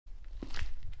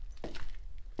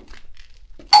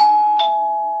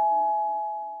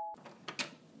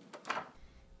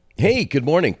Hey, good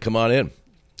morning. Come on in.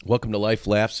 Welcome to Life,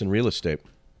 Laughs, and Real Estate.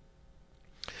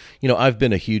 You know, I've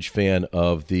been a huge fan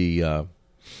of the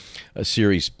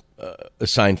series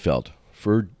Seinfeld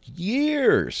for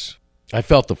years. I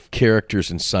felt the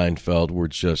characters in Seinfeld were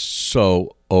just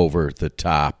so over the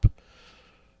top.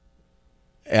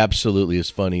 Absolutely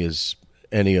as funny as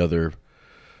any other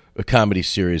comedy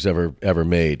series ever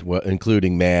made,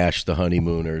 including MASH, The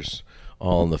Honeymooners,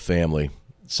 All in the Family.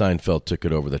 Seinfeld took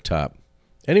it over the top.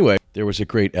 Anyway, there was a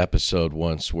great episode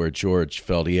once where George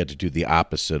felt he had to do the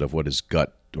opposite of what his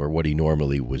gut or what he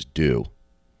normally would do.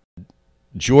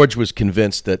 George was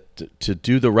convinced that to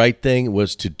do the right thing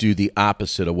was to do the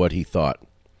opposite of what he thought.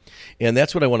 And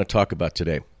that's what I want to talk about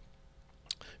today.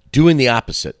 Doing the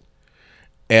opposite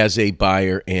as a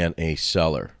buyer and a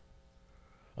seller.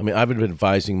 I mean, I've been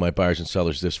advising my buyers and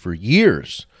sellers this for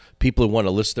years. People who want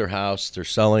to list their house, they're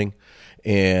selling,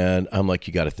 and I'm like,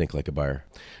 you got to think like a buyer.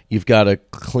 You've got to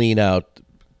clean out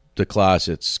the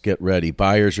closets, get ready.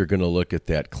 Buyers are going to look at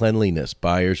that. Cleanliness,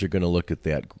 buyers are going to look at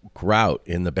that. Grout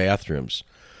in the bathrooms.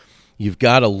 You've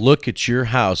got to look at your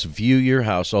house, view your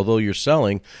house, although you're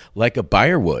selling, like a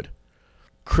buyer would.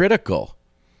 Critical.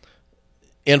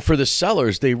 And for the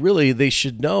sellers, they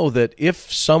should know that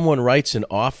if someone writes an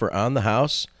offer on the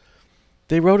house,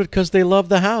 they wrote it because they love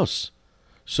the house.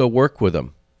 So work with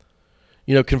them.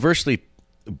 You know, conversely,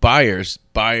 buyers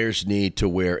need to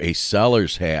wear a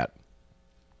seller's hat.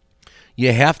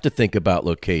 You have to think about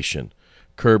location,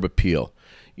 curb appeal.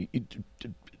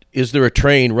 Is there a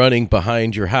train running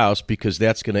behind your house? Because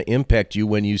that's going to impact you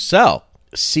when you sell.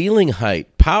 Ceiling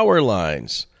height, power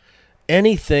lines,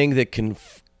 anything that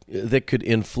could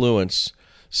influence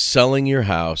selling your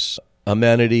house,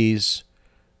 amenities,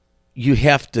 you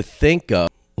have to think of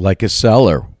like a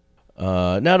seller.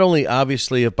 Not only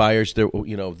obviously of buyers,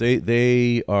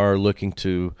 they are looking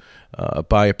to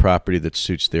buy a property that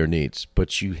suits their needs,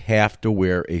 but you have to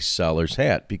wear a seller's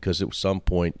hat because at some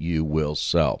point you will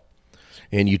sell.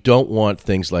 And you don't want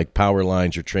things like power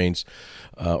lines or trains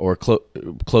or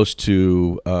close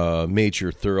to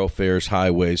major thoroughfares,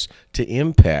 highways to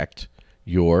impact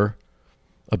your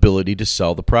ability to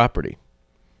sell the property.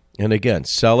 And again,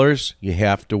 sellers, you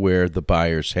have to wear the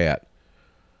buyer's hat.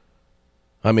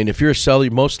 I mean, if you're a seller,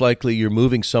 most likely you're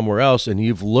moving somewhere else and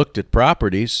you've looked at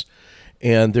properties,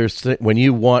 and when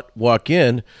you walk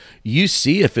in, you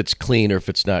see if it's clean or if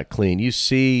it's not clean. You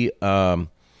see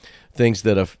things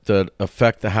that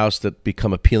affect the house that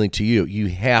become appealing to you. You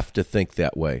have to think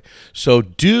that way. So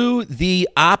do the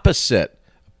opposite,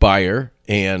 buyer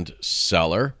and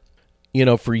seller. You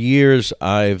know, for years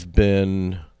I've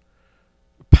been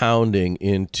pounding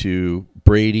into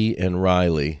Brady and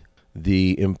Riley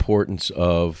the importance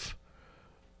of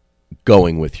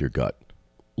going with your gut,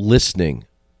 listening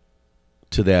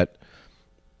to that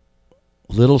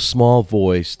little small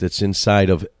voice that's inside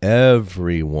of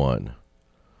everyone.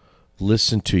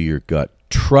 Listen to your gut.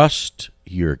 Trust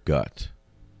your gut.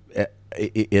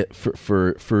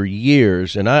 For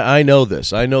years, and I know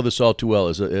this. I know this all too well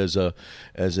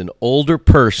as an older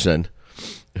person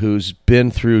who's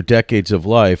been through decades of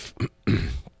life.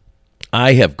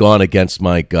 I have gone against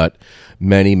my gut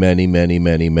many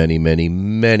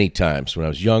times when I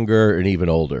was younger and even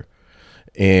older.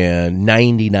 And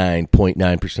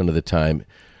 99.9% of the time,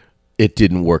 it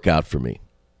didn't work out for me.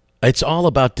 It's all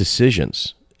about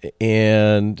decisions.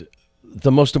 And the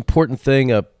most important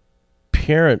thing a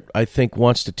parent, I think,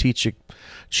 wants to teach a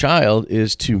child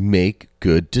is to make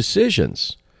good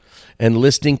decisions. And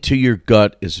listening to your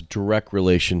gut is a direct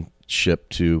relationship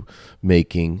to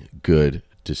making good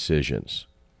decisions.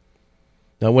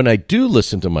 Now, when I do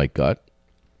listen to my gut,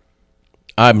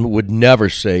 I would never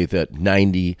say that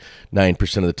 99%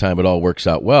 of the time it all works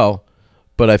out well,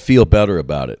 but I feel better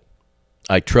about it.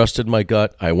 I trusted my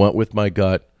gut, I went with my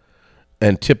gut,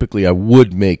 and typically I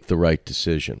would make the right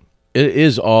decision. It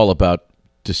is all about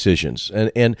decisions.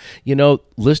 And you know,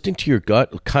 listening to your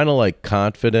gut, kind of like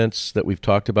confidence that we've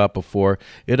talked about before,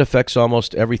 it affects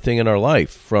almost everything in our life,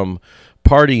 from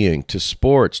partying to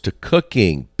sports to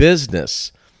cooking,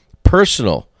 business,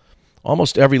 personal,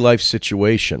 almost every life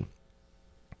situation.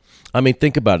 I mean,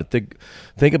 think about it.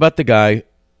 Think about the guy,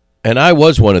 and I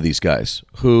was one of these guys,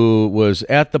 who was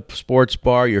at the sports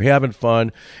bar, you're having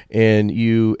fun, and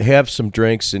you have some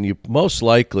drinks, and you most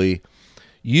likely,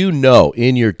 you know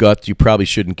in your gut you probably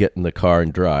shouldn't get in the car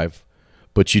and drive,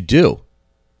 but you do.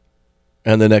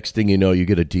 And the next thing you know, you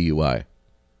get a DUI.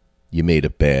 You made a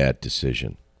bad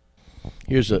decision.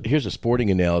 Here's a sporting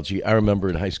analogy. I remember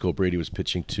in high school, Brady was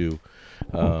pitching to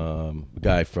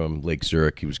guy from Lake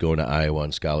Zurich. He was going to Iowa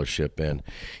on scholarship, and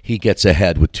he gets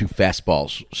ahead with 2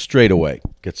 fastballs straight away,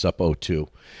 gets up 0-2.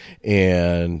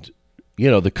 And,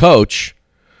 the coach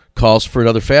calls for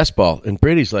another fastball. And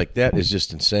Brady's like, that is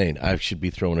just insane. I should be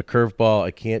throwing a curveball.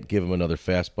 I can't give him another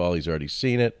fastball. He's already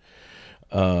seen it.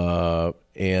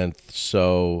 And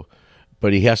so,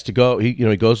 but he has to go. He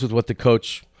goes with what the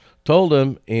coach told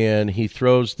him, and he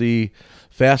throws the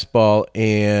fastball,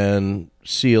 and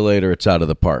see you later, it's out of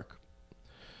the park.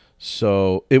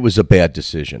 So it was a bad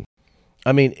decision.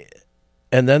 I mean,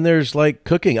 and then there's like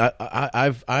cooking.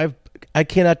 I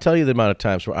cannot tell you the amount of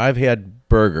times where I've had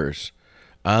burgers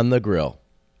on the grill.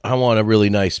 I want a really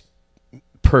nice,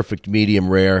 perfect medium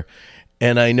rare,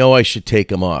 and I know I should take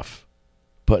them off.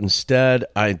 But instead,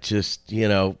 I just,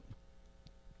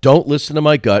 don't listen to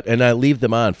my gut, and I leave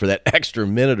them on for that extra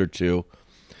minute or two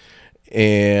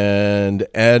and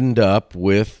end up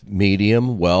with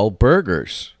medium well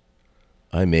burgers.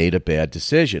 I made a bad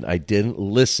decision. I didn't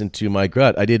listen to my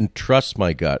gut. I didn't trust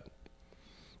my gut.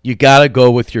 You got to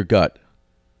go with your gut.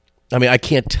 I mean, I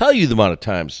can't tell you the amount of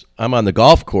times I'm on the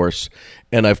golf course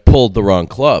and I've pulled the wrong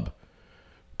club.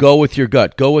 Go with your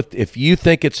gut. If you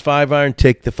think it's 5-iron,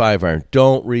 take the 5-iron.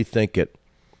 Don't rethink it.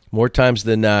 More times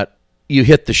than not, you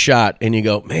hit the shot and you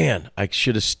go, man, I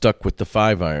should have stuck with the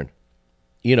 5-iron.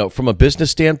 From a business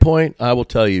standpoint, I will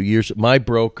tell you, my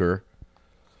broker,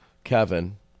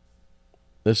 Kevin,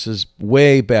 this is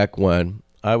way back when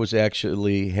I was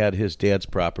actually had his dad's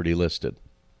property listed.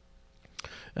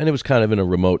 And it was kind of in a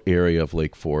remote area of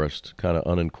Lake Forest, kind of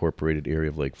unincorporated area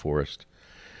of Lake Forest.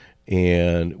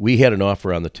 And we had an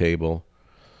offer on the table.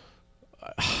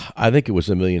 I think it was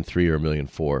 $1.3 million or $1.4 million.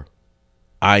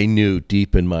 I knew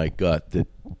deep in my gut that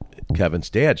Kevin's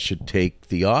dad should take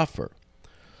the offer.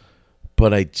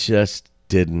 But I just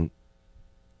didn't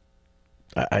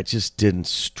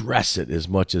stress it as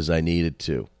much as I needed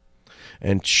to.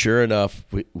 And sure enough,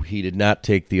 he did not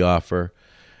take the offer,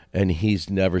 and he's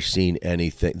never seen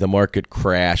anything. The market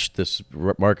crashed. This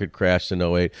market crashed in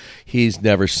 2008. He's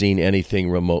never seen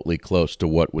anything remotely close to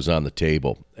what was on the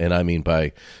table. And I mean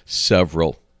by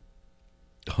several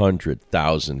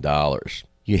 $100,000.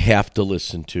 You have to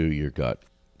listen to your gut.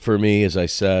 For me, as I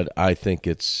said, I think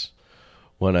it's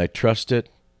when I trust it,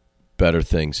 better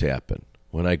things happen.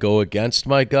 When I go against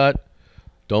my gut,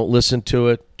 don't listen to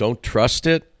it, don't trust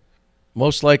it,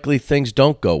 most likely things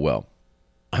don't go well.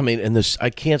 I mean, and I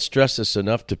can't stress this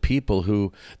enough to people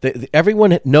who,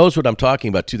 everyone knows what I'm talking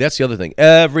about, too. That's the other thing.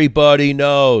 Everybody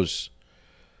knows.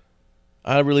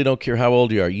 I really don't care how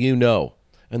old you are. You know.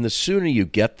 And the sooner you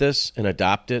get this and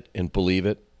adopt it and believe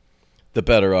it, the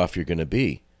better off you're going to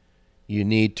be. You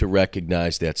need to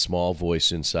recognize that small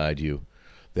voice inside you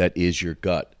that is your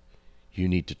gut. You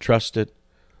need to trust it,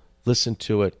 listen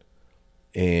to it,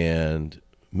 and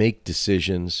make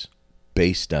decisions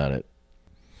based on it.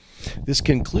 This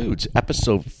concludes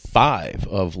episode 5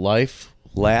 of Life,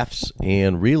 Laughs,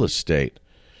 and Real Estate.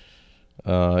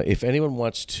 If anyone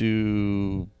wants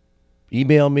to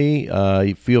email me,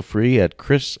 feel free at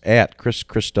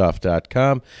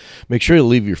chris@chrischristoph.com. Make sure to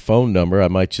leave your phone number. I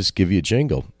might just give you a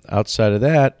jingle. Outside of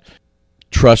that,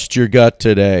 trust your gut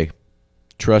today.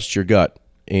 Trust your gut.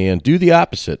 And do the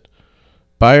opposite.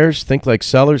 Buyers think like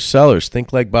sellers. Sellers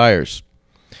think like buyers.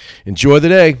 Enjoy the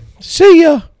day. See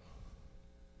ya.